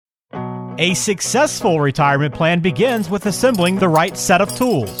A successful retirement plan begins with assembling the right set of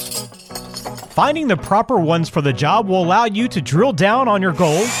tools. Finding the proper ones for the job will allow you to drill down on your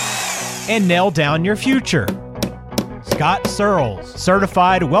goals and nail down your future. Scott Searles,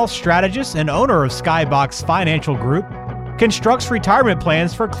 certified wealth strategist and owner of Skybox Financial Group, constructs retirement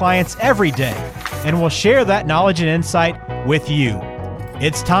plans for clients every day and will share that knowledge and insight with you.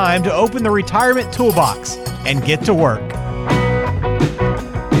 It's time to open the retirement toolbox and get to work.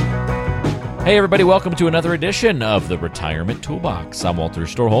 Hey everybody, welcome to another edition of the Retirement Toolbox. I'm Walter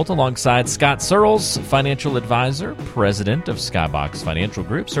Storholt alongside Scott Searles, financial advisor, president of Skybox Financial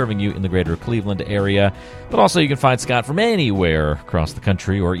Group, serving you in the greater Cleveland area. But also you can find Scott from anywhere across the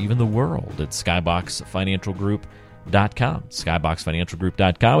country or even the world at skyboxfinancialgroup.com.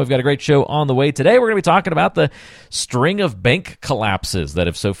 Skyboxfinancialgroup.com. We've got a great show on the way today. We're going to be talking about the string of bank collapses that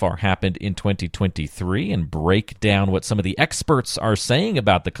have so far happened in 2023 and break down what some of the experts are saying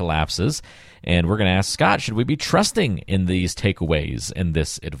about the collapses. And we're going to ask Scott, should we be trusting in these takeaways and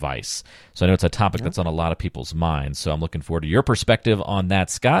this advice? So I know it's a topic that's on a lot of people's minds, so I'm looking forward to your perspective on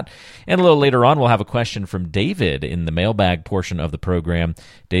that, Scott. And a little later on, we'll have a question from David in the mailbag portion of the program.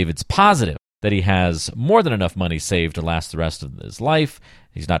 David's positive that he has more than enough money saved to last the rest of his life.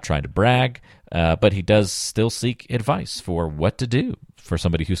 He's not trying to brag, but he does still seek advice for what to do for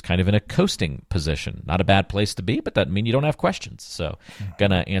somebody who's kind of in a coasting position. Not a bad place to be, but that means you don't have questions. So going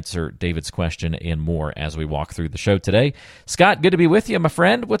to answer David's question and more as we walk through the show today. Scott, good to be with you, my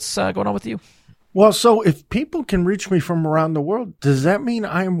friend. What's going on with you? Well, so if people can reach me from around the world, does that mean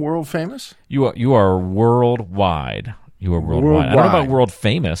I am world famous? You are worldwide. You are worldwide. I don't know about world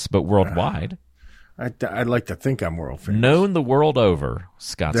famous, but worldwide. I'd like to think I'm world famous. Known the world over,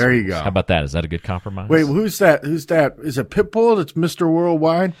 Scott. There you go. How about that? Is that a good compromise? Wait, who's that? Is it Pitbull that's Mr.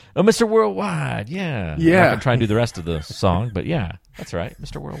 Worldwide? Oh, Mr. Worldwide, yeah. Yeah. I'm not going to try and do the rest of the song, but yeah, that's right,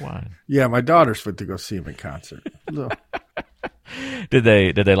 Mr. Worldwide. Yeah, my daughters went to go see him in concert. Did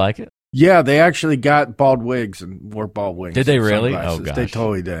they like it? Yeah, they actually got bald wigs and wore bald wigs. Did they really? Sunglasses. Oh, gosh. They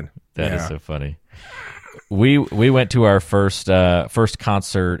totally did. That is so funny. We went to our first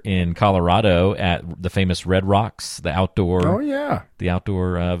concert in Colorado at the famous Red Rocks, the outdoor. Oh yeah, the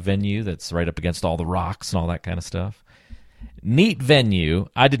outdoor venue that's right up against all the rocks and all that kind of stuff. Neat venue.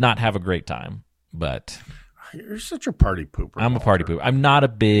 I did not have a great time, but you're such a party pooper. I'm a party pooper. I'm not a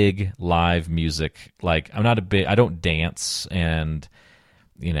big live music. I don't dance and.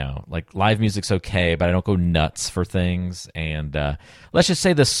 Like live music's okay, but I don't go nuts for things. And let's just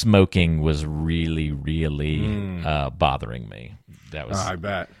say the smoking was really, really bothering me. That was. I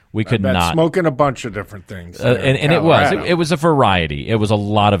bet. We could not smoking a bunch of different things, and it was a variety. It was a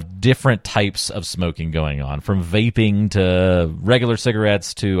lot of different types of smoking going on, from vaping to regular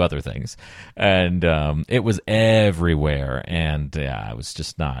cigarettes to other things, and it was everywhere. And I was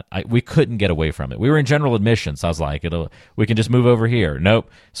just not. We couldn't get away from it. We were in general admission, so I was like, we can just move over here.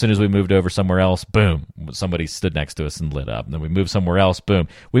 Nope. As soon as we moved over somewhere else, boom, somebody stood next to us and lit up. And then we moved somewhere else, boom.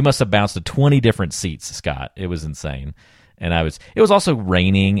 We must have bounced to 20 different seats, Scott. It was insane. And it was also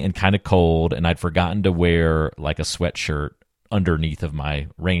raining and kind of cold, and I'd forgotten to wear like a sweatshirt underneath of my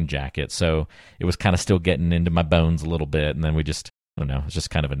rain jacket. So it was kind of still getting into my bones a little bit. And then I was just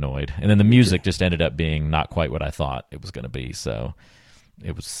kind of annoyed. And then the music just ended up being not quite what I thought it was going to be. So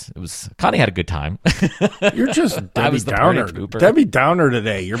it was Connie had a good time. You're just Debbie Downer. Debbie Downer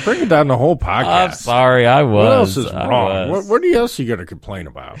today. You're bringing down the whole podcast. I'm sorry, I was. What else is wrong? What else are you going to complain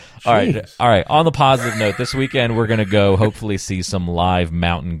about? All right. On the positive note, this weekend we're going to go hopefully see some live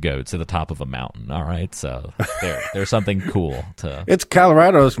mountain goats at the top of a mountain. All right, so there's something cool to. It's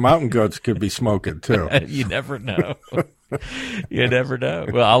Colorado's mountain goats could be smoking too. You never know. You never know.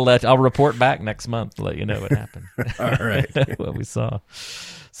 Well, I'll report back next month to let you know what happened. All right. What we saw.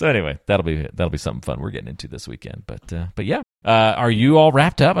 So anyway, that'll be something fun we're getting into this weekend. But yeah, are you all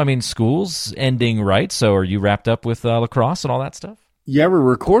wrapped up? I mean, school's ending, right? So are you wrapped up with lacrosse and all that stuff? Yeah, we're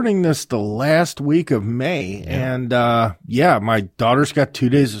recording this the last week of May, and my daughter's got 2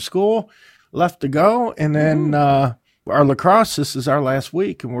 days of school left to go, and then our lacrosse, this is our last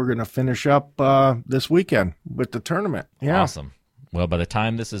week, and we're going to finish up this weekend with the tournament. Yeah. Awesome. Well, by the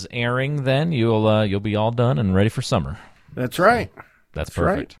time this is airing, then you'll be all done and ready for summer. That's right. That's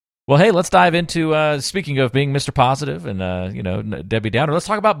perfect. Right. Well, hey, let's dive into, speaking of being Mr. Positive and, Debbie Downer, let's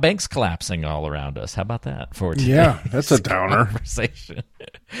talk about banks collapsing all around us. How about that for today? Yeah, that's a downer. Conversation.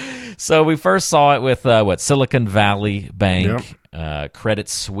 So we first saw it with, Silicon Valley Bank. Credit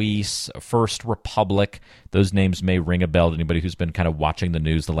Suisse, First Republic. Those names may ring a bell to anybody who's been kind of watching the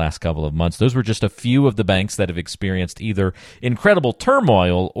news the last couple of months. Those were just a few of the banks that have experienced either incredible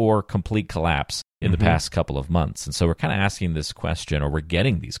turmoil or complete collapse in the past couple of months. And so we're kind of asking this question, or we're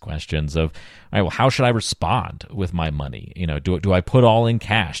getting these questions of, all right, well, how should I respond with my money? Do I put all in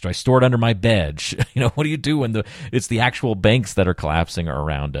cash? Do I store it under my bed? What do you do when it's the actual banks that are collapsing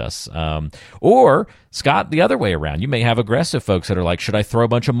around us? Or, Scott, the other way around. You may have aggressive folks that are like, should I throw a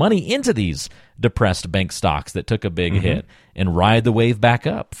bunch of money into these depressed bank stocks that took a big hit and ride the wave back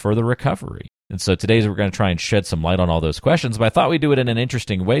up for the recovery? And so today we're going to try and shed some light on all those questions, but I thought we'd do it in an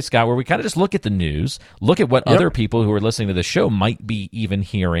interesting way, Scott, where we kind of just look at the news, look at what other people who are listening to the show might be even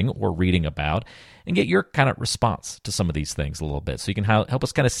hearing or reading about, and get your kind of response to some of these things a little bit, so you can help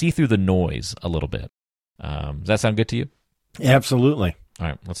us kind of see through the noise a little bit. Does that sound good to you? Absolutely. All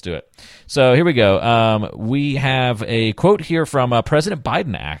right, let's do it. So here we go. We have a quote here from President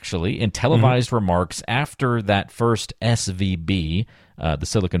Biden, actually, in televised remarks after that first SVB, the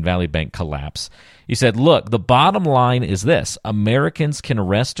Silicon Valley Bank collapse. He said, look, the bottom line is this. Americans can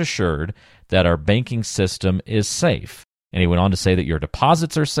rest assured that our banking system is safe. And he went on to say that your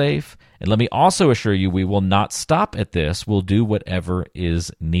deposits are safe. And let me also assure you, we will not stop at this. We'll do whatever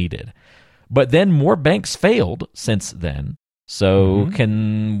is needed. But then more banks failed since then. So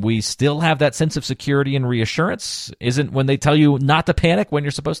can we still have that sense of security and reassurance? Isn't when they tell you not to panic when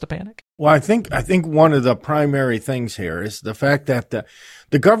you're supposed to panic? Well, I think one of the primary things here is the fact that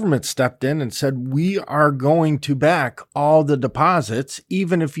the government stepped in and said, we are going to back all the deposits,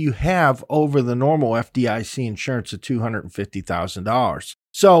 even if you have over the normal FDIC insurance of $250,000.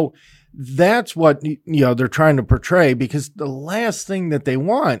 So that's what they're trying to portray, because the last thing that they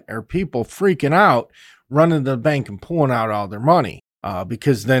want are people freaking out, running to the bank and pulling out all their money,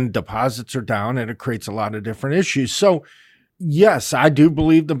 because then deposits are down and it creates a lot of different issues. So yes, I do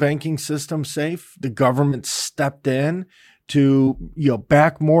believe the banking system's safe. The government stepped in to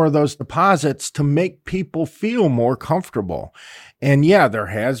back more of those deposits to make people feel more comfortable. And yeah, there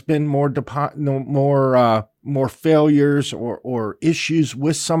has been more failures or issues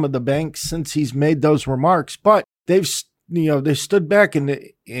with some of the banks since he's made those remarks, but they stood back and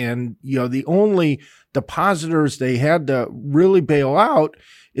the only depositors they had to really bail out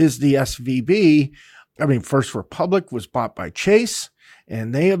is the SVB. I mean, First Republic was bought by Chase,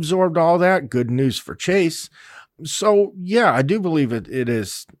 and they absorbed all that. Good news for Chase. So, yeah, I do believe it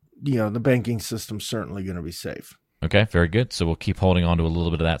is, the banking system's certainly going to be safe. Okay, very good. So we'll keep holding on to a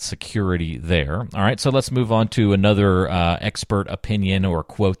little bit of that security there. All right, so let's move on to another expert opinion or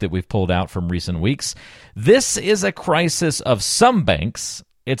quote that we've pulled out from recent weeks. This is a crisis of some banks.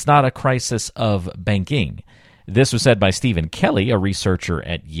 It's not a crisis of banking. This was said by Stephen Kelly, a researcher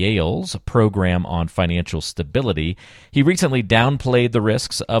at Yale's program on financial stability. He recently downplayed the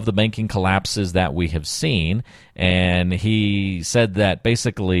risks of the banking collapses that we have seen, and he said that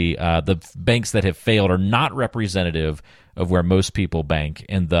basically the banks that have failed are not representative of where most people bank,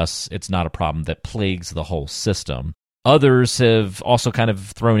 and thus it's not a problem that plagues the whole system. Others have also kind of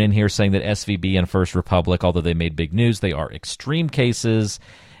thrown in here saying that SVB and First Republic, although they made big news, they are extreme cases.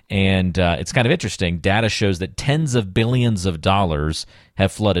 And it's kind of interesting. Data shows that tens of billions of dollars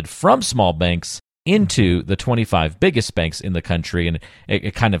have flooded from small banks into the 25 biggest banks in the country. And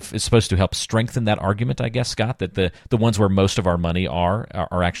it kind of is supposed to help strengthen that argument, I guess, Scott, that the ones where most of our money are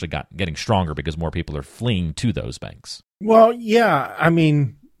actually getting stronger because more people are fleeing to those banks. Well, yeah, I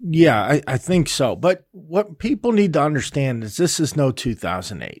mean, yeah, I think so. But what people need to understand is this is no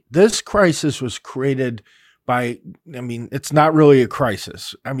 2008. This crisis was created it's not really a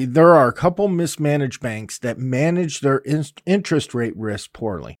crisis. I mean, there are a couple mismanaged banks that manage their interest rate risk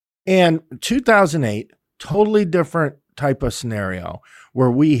poorly. And 2008, totally different type of scenario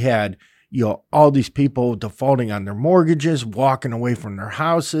where we had, all these people defaulting on their mortgages, walking away from their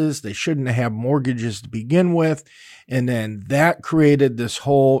houses. They shouldn't have mortgages to begin with. And then that created this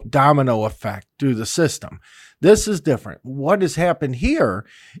whole domino effect through the system. This is different. What has happened here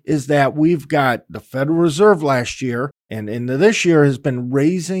is that we've got the Federal Reserve last year and into this year has been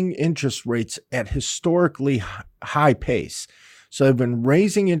raising interest rates at historically high pace. So they've been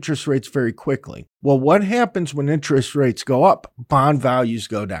raising interest rates very quickly. Well, what happens when interest rates go up? Bond values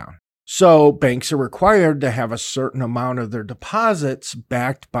go down. So banks are required to have a certain amount of their deposits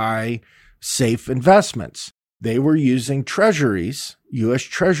backed by safe investments. They were using treasuries, U.S.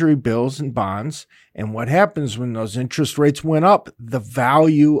 Treasury bills and bonds. And what happens when those interest rates went up? The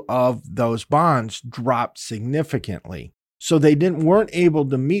value of those bonds dropped significantly. So they weren't able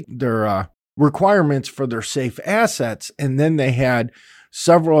to meet their requirements for their safe assets. And then they had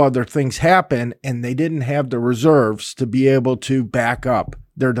several other things happen, and they didn't have the reserves to be able to back up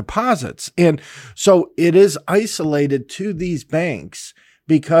their deposits. And so it is isolated to these banks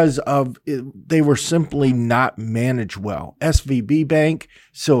because of they were simply not managed well. SVB Bank,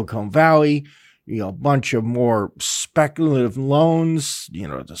 Silicon Valley, a bunch of more speculative loans,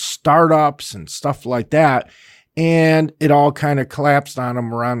 the startups and stuff like that. And it all kind of collapsed on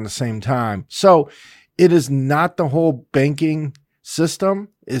them around the same time. So it is not the whole banking system.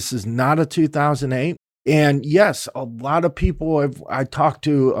 This is not a 2008. And yes, a lot of people I talked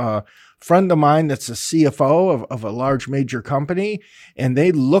to a friend of mine that's a CFO of a large major company, and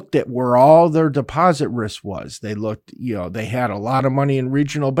they looked at where all their deposit risk was. They looked, they had a lot of money in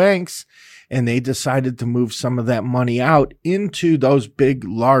regional banks, and they decided to move some of that money out into those big,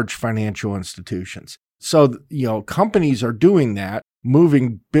 large financial institutions. So, companies are doing that,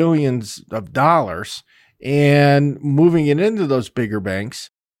 moving billions of dollars and moving it into those bigger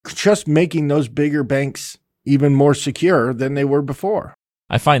banks, just making those bigger banks even more secure than they were before.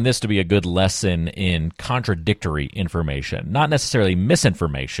 I find this to be a good lesson in contradictory information, not necessarily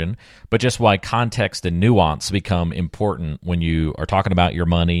misinformation, but just why context and nuance become important when you are talking about your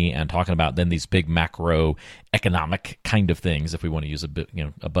money and talking about then these big macro economic kind of things, if we want to use a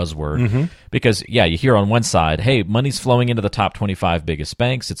buzzword. Mm-hmm. Because, you hear on one side, hey, money's flowing into the top 25 biggest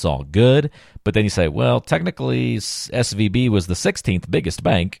banks. It's all good. But then you say, well, technically SVB was the 16th biggest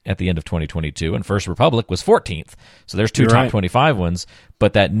bank at the end of 2022, and First Republic was 14th. So there's two top 25 ones.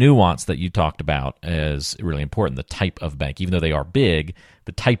 But that nuance that you talked about is really important. The type of bank, even though they are big,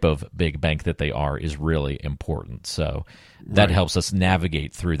 the type of big bank that they are is really important. So that helps us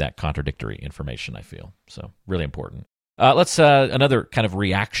navigate through that contradictory information, I feel. So really important. Another kind of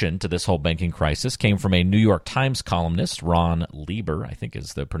reaction to this whole banking crisis came from a New York Times columnist, Ron Lieber, I think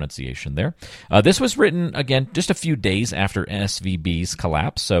is the pronunciation there. This was written, again, just a few days after SVB's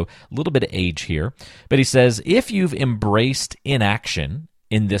collapse, so a little bit of age here. But he says, if you've embraced inaction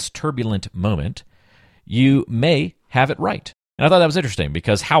in this turbulent moment, you may have it right. And I thought that was interesting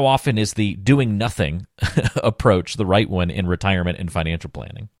because how often is the doing nothing approach the right one in retirement and financial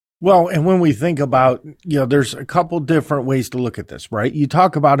planning? Well, and when we think about, there's a couple different ways to look at this, right? You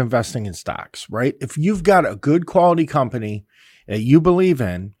talk about investing in stocks, right? If you've got a good quality company that you believe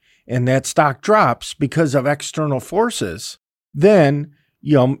in and that stock drops because of external forces, then,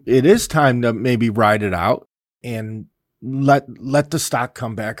 it is time to maybe ride it out and let the stock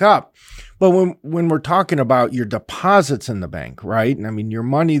come back up. But when we're talking about your deposits in the bank, right? I mean, your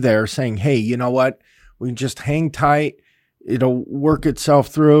money there saying, hey, you know what? We can just hang tight. It'll work itself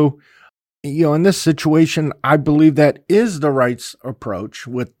through. In this situation, I believe that is the right approach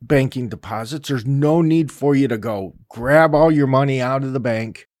with banking deposits. There's no need for you to go grab all your money out of the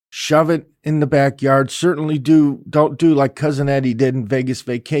bank, shove it in the backyard. Certainly don't do like Cousin Eddie did in Vegas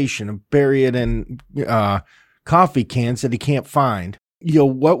Vacation and bury it in coffee cans that he can't find.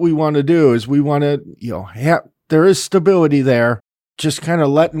 What we want to do is we want to, there is stability there, just kind of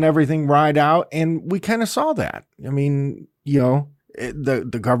letting everything ride out. And we kind of saw that. I mean,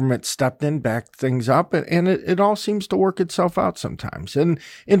 the government stepped in, backed things up, and it all seems to work itself out sometimes. And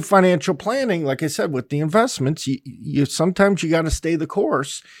in financial planning, like I said, with the investments, you sometimes you got to stay the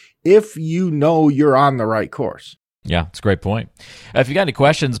course if you're on the right course. Yeah, it's a great point. If you got any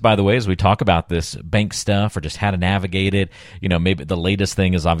questions, by the way, as we talk about this bank stuff or just how to navigate it, maybe the latest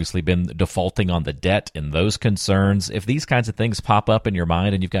thing has obviously been defaulting on the debt and those concerns. If these kinds of things pop up in your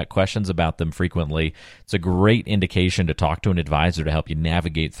mind and you've got questions about them frequently, it's a great indication to talk to an advisor to help you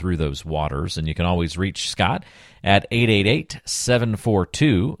navigate through those waters. And you can always reach Scott at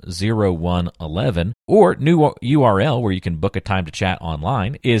 888-742-0111, or new URL where you can book a time to chat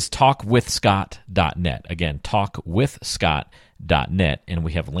online is talkwithscott.net. Again, talkwithscott.net, and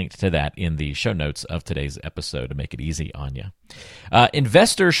we have linked to that in the show notes of today's episode to make it easy on you.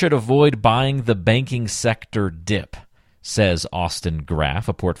 Investors should avoid buying the banking sector dip, says Austin Graff,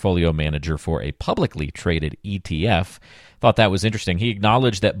 a portfolio manager for a publicly traded ETF. Thought that was interesting. He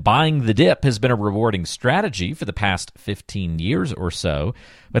acknowledged that buying the dip has been a rewarding strategy for the past 15 years or so,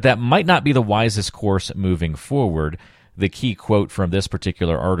 but that might not be the wisest course moving forward. The key quote from this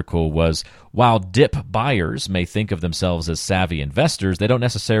particular article was, while dip buyers may think of themselves as savvy investors, they don't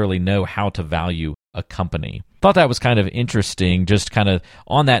necessarily know how to value a company. Thought that was kind of interesting, just kind of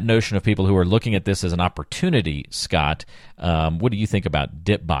on that notion of people who are looking at this as an opportunity, Scott. What do you think about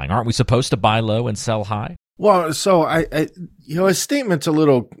dip buying? Aren't we supposed to buy low and sell high? Well, so his statement's a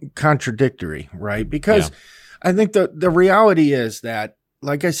little contradictory, right? Because I think the reality is that,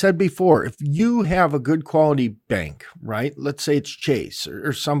 like I said before, if you have a good quality bank, right? Let's say it's Chase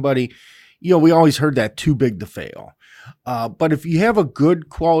or somebody, we always heard that too big to fail. But if you have a good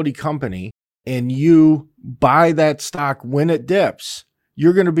quality company and you buy that stock when it dips,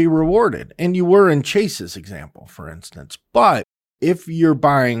 you're going to be rewarded. And you were in Chase's example, for instance. But if you're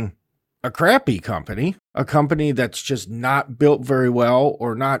buying a crappy company, a company that's just not built very well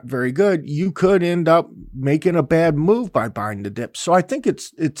or not very good, you could end up making a bad move by buying the dip. So I think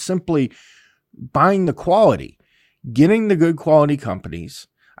it's simply buying the quality, getting the good quality companies.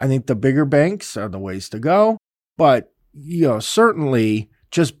 I think the bigger banks are the ways to go, but certainly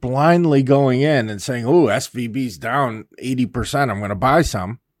just blindly going in and saying, "Oh, SVB's down 80%, I'm going to buy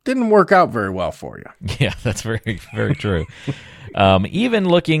some," didn't work out very well for you. Yeah, that's very, very true. Even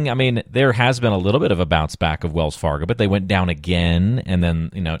looking, there has been a little bit of a bounce back of Wells Fargo, but they went down again, and then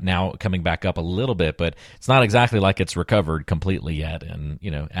now coming back up a little bit, but it's not exactly like it's recovered completely yet, and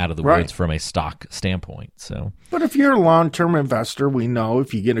out of the woods from a stock standpoint. So, but if you're a long-term investor, we know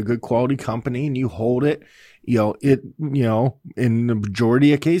if you get a good quality company and you hold it, in the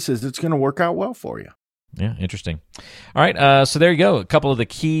majority of cases, it's going to work out well for you. Yeah, interesting. All right, so there you go. A couple of the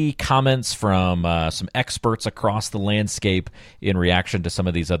key comments from some experts across the landscape in reaction to some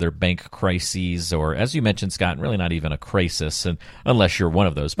of these other bank crises, or as you mentioned, Scott, really not even a crisis, and unless you're one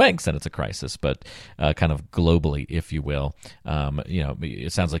of those banks, then it's a crisis, but kind of globally, if you will.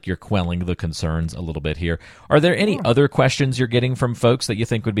 It sounds like you're quelling the concerns a little bit here. Are there any other questions you're getting from folks that you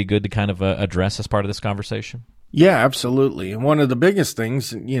think would be good to kind of address as part of this conversation? Yeah, absolutely. And one of the biggest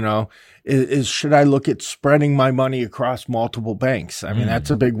things, is should I look at spreading my money across multiple banks? That's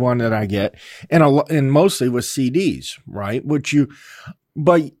a big one that I get, and mostly with CDs, right?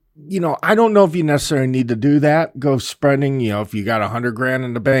 I don't know if you necessarily need to do that. Go spreading, if you got $100,000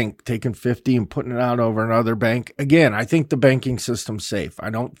 in the bank, taking 50 and putting it out over another bank. Again, I think the banking system's safe. I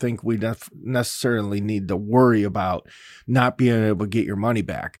don't think we necessarily need to worry about not being able to get your money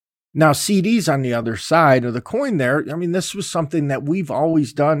back. Now, CDs on the other side of the coin there, this was something that we've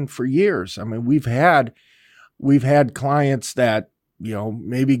always done for years. We've had clients that,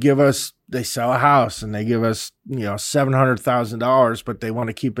 maybe they sell a house and they give us, $700,000, but they want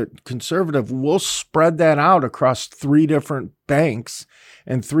to keep it conservative. We'll spread that out across 3 different banks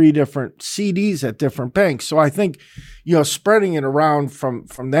and 3 different CDs at different banks. So I think, spreading it around from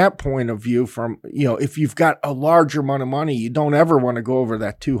that point of view, if you've got a larger amount of money, you don't ever want to go over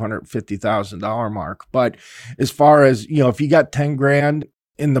that $250,000 mark. But as far as, if you got $10,000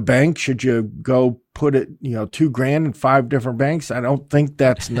 in the bank, should you go put it, $2,000 in 5 different banks? I don't think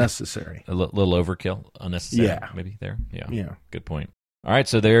that's necessary. A little overkill, unnecessary. Yeah. Maybe there. Yeah. Good point. All right,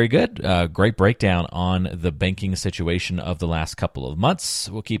 so very good. Great breakdown on the banking situation of the last couple of months.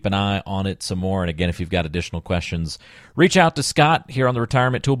 We'll keep an eye on it some more. And again, if you've got additional questions, reach out to Scott here on the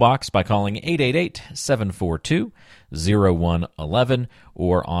Retirement Toolbox by calling 888-742-0111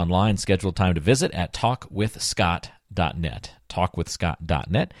 or online. Schedule time to visit at talkwithscott.net.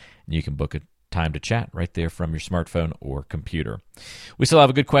 Talkwithscott.net, and you can book a time to chat right there from your smartphone or computer. We still have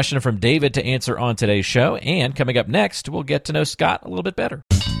a good question from David to answer on today's show, and coming up next, we'll get to know Scott a little bit better.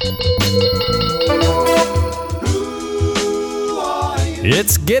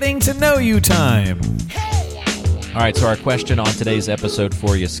 It's getting to know you time. All right, so our question on today's episode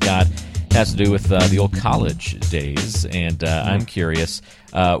for you, Scott, has to do with the old college days, and I'm curious,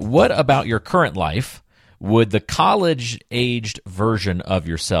 what about your current life would the college-aged version of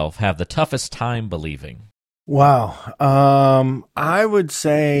yourself have the toughest time believing? Wow. I would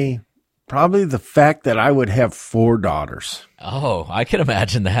say probably the fact that I would have 4 daughters. Oh, I can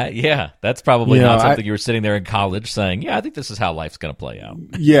imagine that. Yeah, that's probably not something you were sitting there in college saying, I think this is how life's going to play out.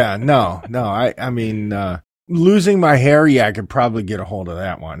 Yeah, no. I mean, losing my hair, I could probably get a hold of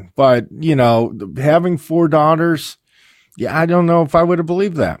that one. But, having 4 daughters, I don't know if I would have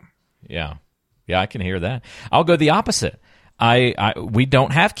believed that. Yeah. Yeah, I can hear that. I'll go the opposite. We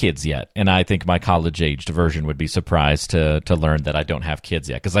don't have kids yet, and I think my college-aged version would be surprised to learn that I don't have kids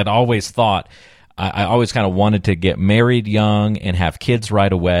yet, because I'd always thought I always kind of wanted to get married young and have kids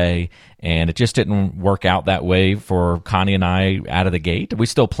right away, and it just didn't work out that way for Connie and I out of the gate. We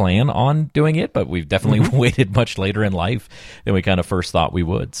still plan on doing it, but we've definitely waited much later in life than we kind of first thought we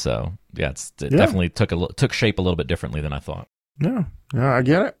would. So, it definitely took shape a little bit differently than I thought. Yeah, I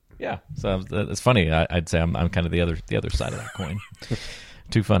get it. Yeah, so it's funny. I'd say I'm kind of the other side of that coin.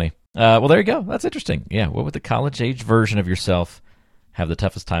 Too funny. Well, there you go. That's interesting. Yeah, what would the college-age version of yourself have the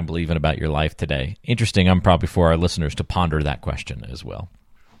toughest time believing about your life today? Interesting. I'm probably for our listeners to ponder that question as well.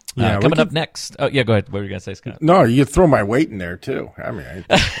 Coming up next. Oh, yeah, go ahead. What were you going to say, Scott? No, you throw my weight in there, too. I mean,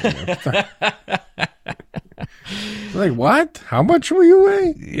 Like, what? How much will you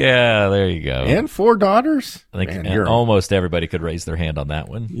weigh? Yeah, there you go. And 4 daughters? I think Man, almost everybody could raise their hand on that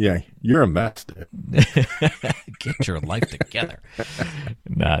one. Yeah, you're a mess, dude. Get your life together.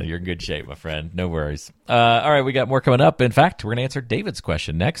 Nah, you're in good shape, my friend. No worries. All right, we got more coming up. In fact, we're going to answer David's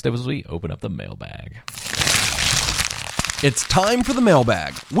question next as we open up the mailbag. It's time for the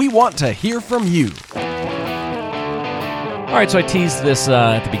mailbag. We want to hear from you. All right, so I teased this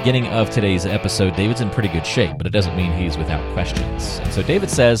at the beginning of today's episode. David's in pretty good shape, but it doesn't mean he's without questions. And so David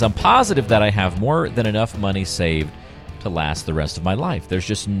says, I'm positive that I have more than enough money saved to last the rest of my life. There's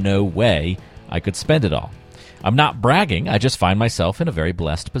just no way I could spend it all. I'm not bragging. I just find myself in a very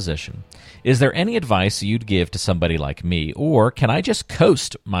blessed position. Is there any advice you'd give to somebody like me, or can I just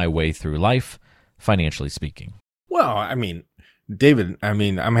coast my way through life, financially speaking? Well, I mean, David,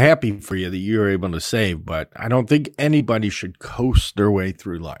 I'm happy for you that you're able to save, but I don't think anybody should coast their way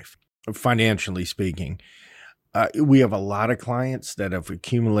through life, financially speaking. We have a lot of clients that have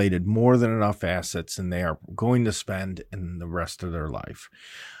accumulated more than enough assets and they are going to spend in the rest of their life.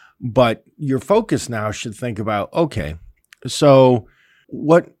 But your focus now should think about, okay, so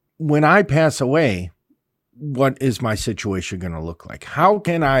when I pass away, what is my situation going to look like? How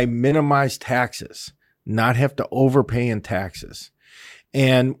can I minimize taxes? Not have to overpay in taxes.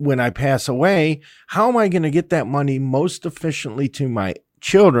 And when I pass away, how am I going to get that money most efficiently to my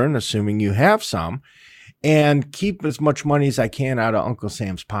children, assuming you have some, and keep as much money as I can out of Uncle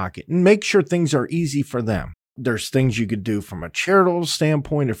Sam's pocket and make sure things are easy for them? There's things you could do from a charitable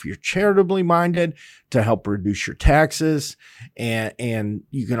standpoint if you're charitably minded to help reduce your taxes. And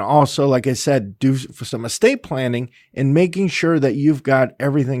you can also, like I said, do some estate planning and making sure that you've got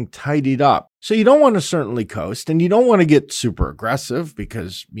everything tidied up. So you don't want to certainly coast and you don't want to get super aggressive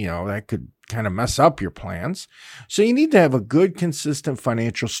because, that could kind of mess up your plans. So you need to have a good, consistent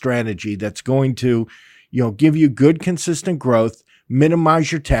financial strategy that's going to, give you good, consistent growth,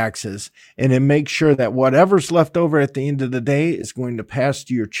 minimize your taxes, and then make sure that whatever's left over at the end of the day is going to pass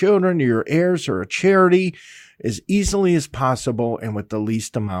to your children, your heirs, or a charity as easily as possible and with the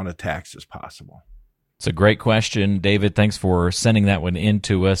least amount of taxes possible. It's a great question, David. Thanks for sending that one in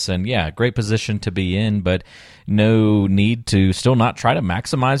to us. And yeah, great position to be in, but no need to still not try to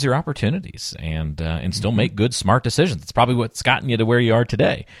maximize your opportunities and still make good, smart decisions. It's probably what's gotten you to where you are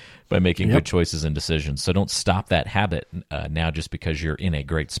today, by making good choices and decisions. So don't stop that habit now just because you're in a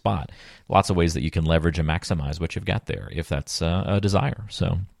great spot. Lots of ways that you can leverage and maximize what you've got there if that's a desire.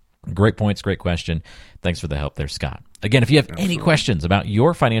 So great points, great question. Thanks for the help there, Scott. Again, if you have any questions about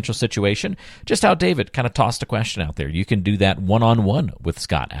your financial situation, just how David kind of tossed a question out there, you can do that one-on-one with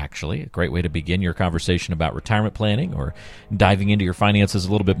Scott, actually. A great way to begin your conversation about retirement planning or diving into your finances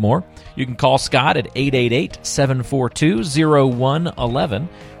a little bit more. You can call Scott at 888-742-0111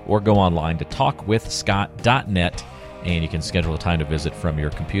 or go online to talkwithscott.net, and you can schedule a time to visit from your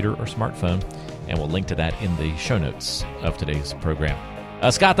computer or smartphone, and we'll link to that in the show notes of today's program.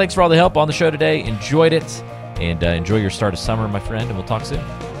 Scott, thanks for all the help on the show today. Enjoyed it, and enjoy your start of summer, my friend, and we'll talk soon.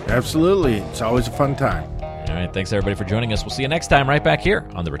 Absolutely. It's always a fun time. All right. Thanks, everybody, for joining us. We'll see you next time right back here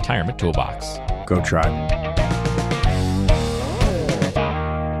on the Retirement Toolbox. Go Tribe.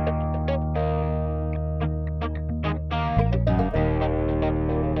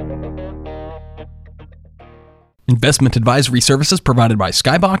 Investment advisory services provided by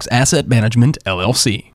Skybox Asset Management, LLC.